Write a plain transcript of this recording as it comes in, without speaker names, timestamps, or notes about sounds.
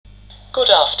Good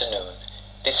afternoon.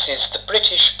 This is the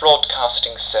British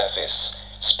Broadcasting Service,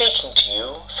 speaking to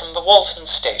you from the Walton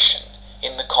Station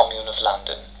in the Commune of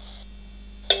London.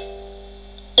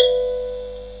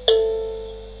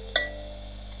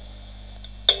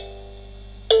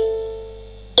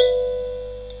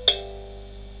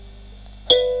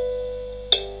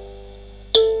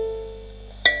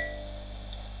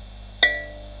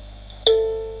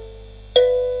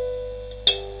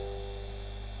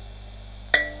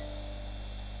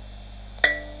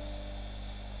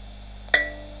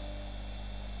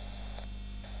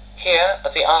 Here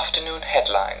are the afternoon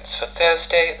headlines for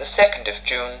Thursday, the 2nd of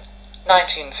June,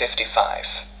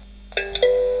 1955.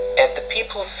 At the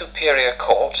People's Superior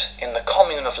Court in the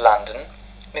Commune of London,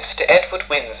 Mr. Edward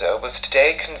Windsor was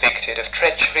today convicted of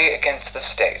treachery against the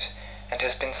state and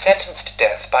has been sentenced to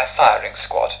death by firing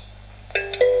squad.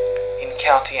 In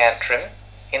County Antrim,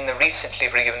 in the recently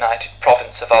reunited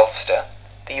province of Ulster,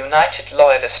 the United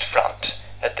Loyalist Front,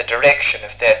 at the direction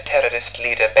of their terrorist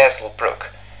leader Basil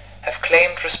Brooke, have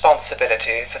claimed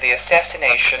responsibility for the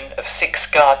assassination of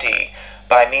 6 Gardaí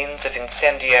by means of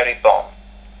incendiary bomb.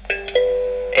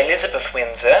 Elizabeth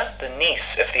Windsor, the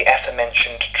niece of the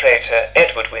aforementioned traitor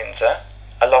Edward Windsor,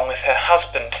 along with her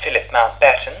husband Philip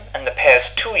Mountbatten and the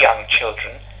pair's 2 young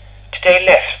children, today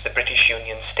left the British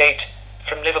Union State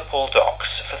from Liverpool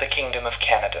Docks for the Kingdom of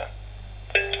Canada.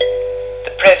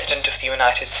 The President of the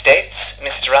United States,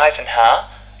 Mr. Eisenhower,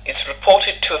 is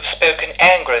reported to have spoken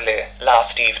angrily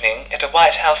last evening at a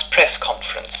White House press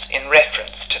conference in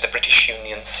reference to the British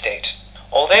Union State.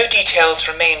 Although details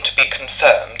remain to be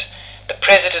confirmed, the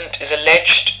President is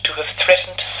alleged to have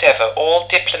threatened to sever all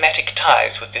diplomatic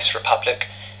ties with this republic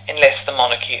unless the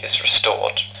monarchy is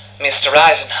restored. Mr.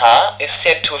 Eisenhower is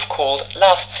said to have called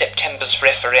last September's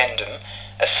referendum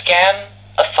a scam,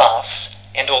 a farce,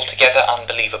 and altogether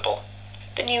unbelievable.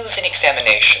 The news in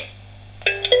examination.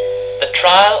 The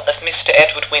trial of Mr.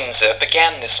 Edward Windsor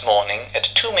began this morning at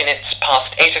 2 minutes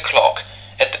past 8 o'clock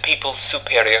at the People's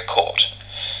Superior Court.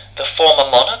 The former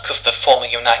monarch of the former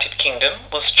United Kingdom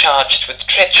was charged with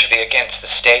treachery against the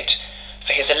state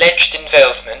for his alleged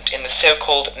involvement in the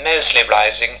so-called Mosley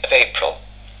Rising of April.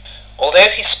 Although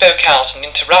he spoke out and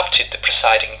interrupted the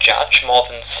presiding judge more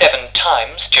than 7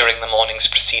 times during the morning's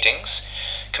proceedings,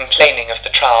 complaining of the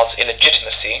trial's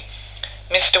illegitimacy,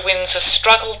 Mr. Windsor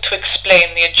struggled to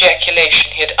explain the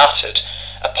ejaculation he had uttered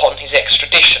upon his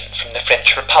extradition from the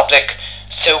French Republic,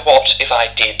 "So what if I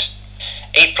did?"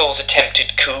 April's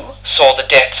attempted coup saw the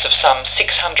deaths of some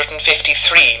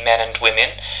 653 men and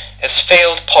women as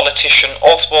failed politician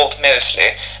Oswald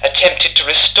Mosley attempted to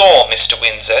restore Mr.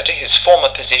 Windsor to his former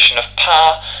position of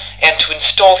power and to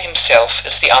install himself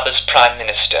as the other's Prime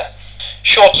Minister.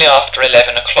 Shortly after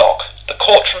 11 o'clock, the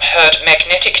courtroom heard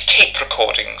magnetic tape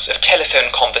recordings of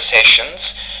telephone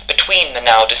conversations between the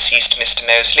now deceased Mr.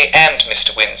 Mosley and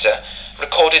Mr. Windsor,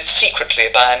 recorded secretly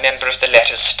by a member of the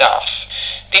latter's staff.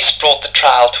 This brought the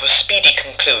trial to a speedy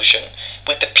conclusion,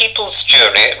 with the People's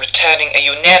jury returning a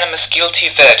unanimous guilty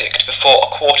verdict before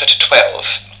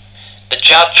 11:45. The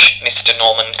judge, Mr.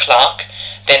 Norman Clark,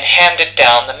 then handed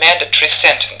down the mandatory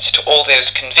sentence to all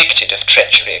those convicted of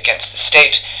treachery against the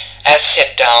state, as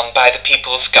set down by the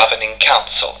People's Governing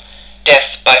Council: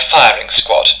 death by firing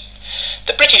squad.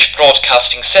 The British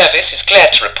Broadcasting Service is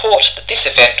glad to report that this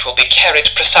event will be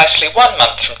carried precisely 1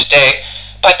 month from today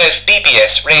by both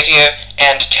BBS radio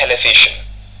and television.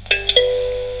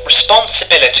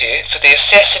 Responsibility for the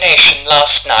assassination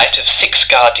last night of 6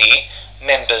 Gardaí,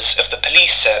 members of the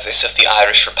police service of the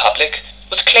Irish Republic,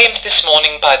 was claimed this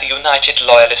morning by the United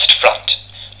Loyalist Front.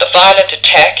 The violent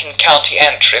attack in County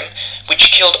Antrim,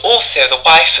 which killed also the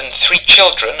wife and 3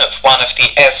 children of one of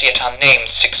the as yet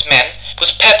unnamed 6 men,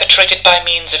 was perpetrated by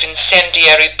means of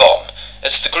incendiary bomb,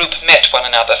 as the group met one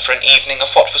another for an evening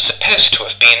of what was supposed to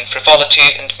have been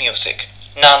frivolity and music.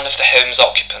 None of the home's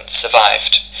occupants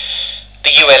survived.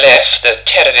 The ULF, the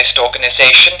terrorist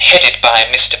organisation headed by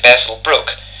Mr. Basil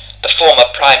Brooke, the former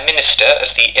Prime Minister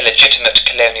of the illegitimate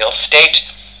colonial state,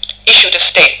 issued a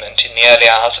statement in the early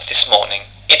hours of this morning.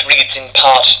 It reads in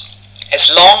part, "As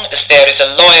long as there is a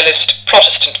loyalist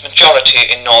Protestant majority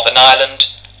in Northern Ireland,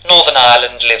 Northern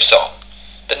Ireland lives on.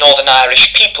 The Northern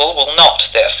Irish people will not,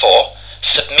 therefore,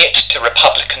 submit to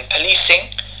Republican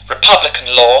policing,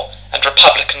 Republican law, and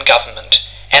Republican government,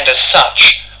 and as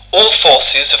such, all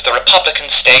forces of the Republican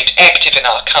state active in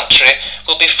our country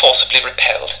will be forcibly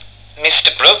repelled."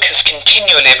 Mr. Brooke has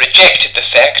continually rejected the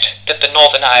fact that the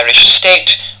Northern Irish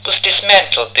state was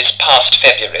dismantled this past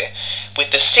February,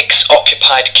 with the 6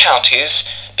 occupied counties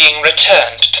being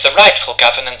returned to the rightful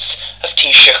governance of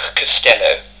Taoiseach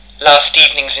Costello. Last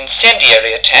evening's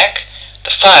incendiary attack, the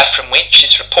fire from which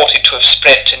is reported to have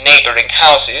spread to neighbouring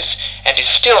houses and is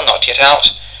still not yet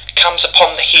out, comes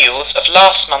upon the heels of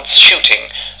last month's shooting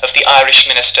of the Irish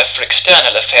Minister for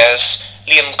External Affairs,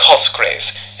 Liam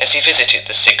Cosgrave, as he visited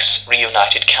the 6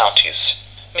 reunited counties.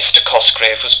 Mr.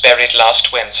 Cosgrave was buried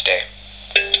last Wednesday.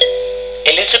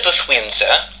 Elizabeth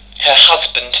Windsor, her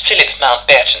husband Philip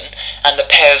Mountbatten, and the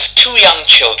pair's 2 young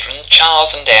children,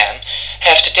 Charles and Anne,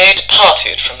 have today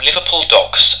departed from Liverpool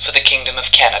Docks for the Kingdom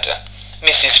of Canada.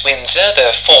 Mrs. Windsor,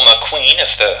 the former Queen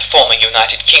of the former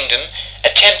United Kingdom,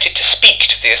 attempted to speak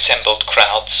to the assembled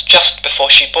crowds just before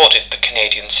she boarded the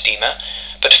Canadian steamer,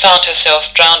 but found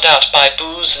herself drowned out by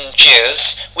boos and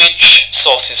jeers which,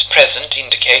 sources present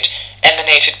indicate,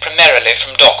 emanated primarily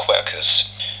from dock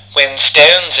workers. When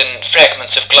stones and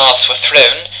fragments of glass were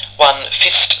thrown, one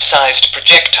fist-sized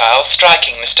projectile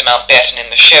striking Mr. Mountbatten in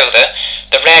the shoulder,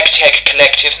 the ragtag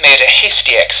collective made a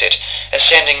hasty exit,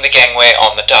 ascending the gangway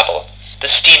on the double. The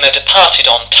steamer departed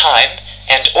on time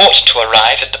and ought to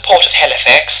arrive at the port of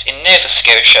Halifax in Nova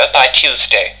Scotia by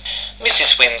Tuesday.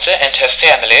 Mrs. Windsor and her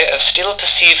family are still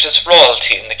perceived as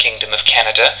royalty in the Kingdom of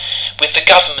Canada, with the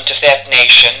government of that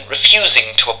nation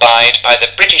refusing to abide by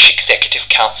the British Executive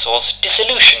Council's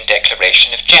Dissolution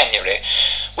Declaration of January,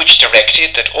 which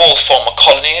directed that all former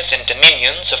colonies and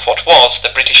dominions of what was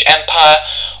the British Empire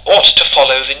ought to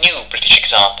follow the new British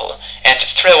example and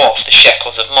throw off the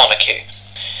shackles of monarchy.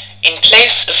 In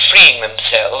place of freeing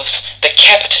themselves, the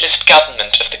capitalist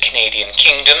government of the Canadian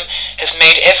Kingdom has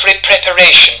made every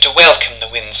preparation to welcome the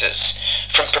Windsors,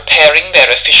 from preparing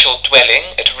their official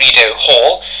dwelling at Rideau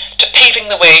Hall to paving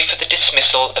the way for the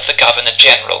dismissal of the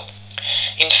Governor-General.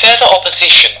 In further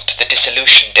opposition to the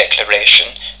Dissolution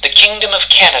Declaration, the Kingdom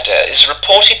of Canada is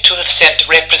reported to have sent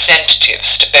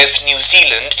representatives to both New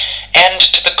Zealand and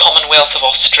to the Commonwealth of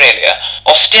Australia,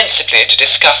 ostensibly to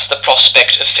discuss the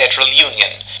prospect of federal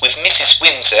union, with Mrs.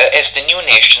 Windsor as the new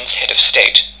nation's head of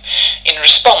state. In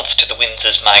response to the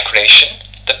Windsors' migration,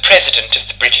 the President of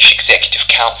the British Executive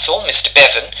Council, Mr.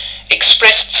 Bevan,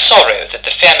 expressed sorrow that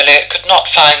the family could not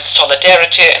find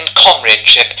solidarity and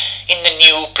comradeship in the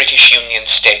new British Union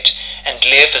state and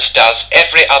live as does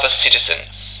every other citizen,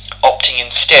 opting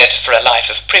instead for a life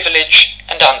of privilege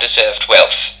and undeserved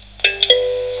wealth.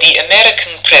 The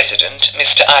American President,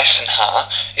 Mr. Eisenhower,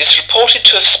 is reported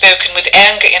to have spoken with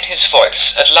anger in his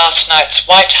voice at last night's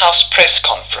White House press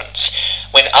conference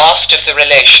when asked of the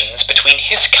relations between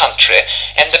his country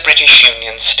and the British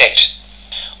Union state.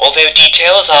 Although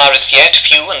details are as yet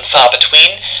few and far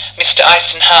between, Mr.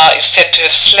 Eisenhower is said to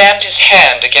have slammed his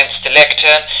hand against the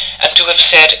lectern and to have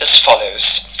said as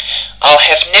follows: "I'll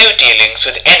have no dealings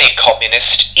with any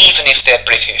communist, even if they're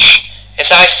British. As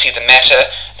I see the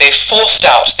matter, they've forced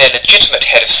out their legitimate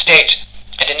head of state,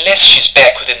 and unless she's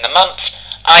back within the month,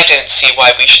 I don't see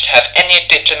why we should have any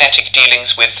diplomatic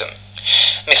dealings with them."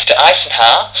 Mr.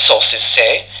 Eisenhower, sources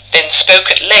say, then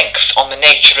spoke at length on the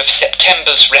nature of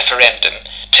September's referendum,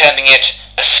 terming it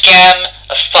a scam,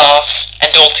 a farce,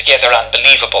 and altogether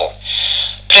unbelievable.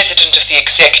 President of the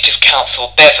Executive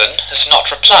Council Bevan has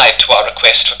not replied to our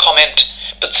request for comment,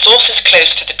 but sources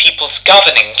close to the People's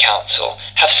Governing Council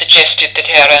have suggested that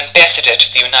our ambassador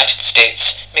to the United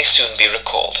States may soon be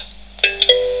recalled.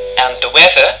 And the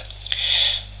weather?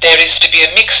 There is to be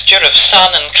a mixture of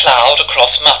sun and cloud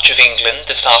across much of England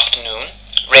this afternoon,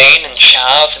 rain and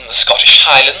showers in the Scottish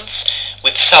Highlands,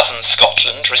 with southern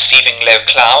Scotland receiving low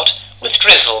cloud, with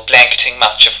drizzle blanketing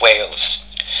much of Wales.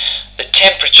 The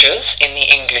temperatures in the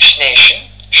English nation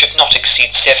should not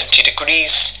exceed 70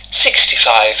 degrees,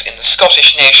 65 in the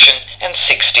Scottish nation and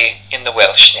 60 in the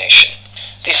Welsh nation.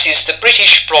 This is the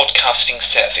British Broadcasting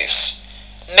Service.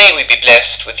 May we be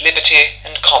blessed with liberty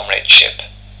and comradeship.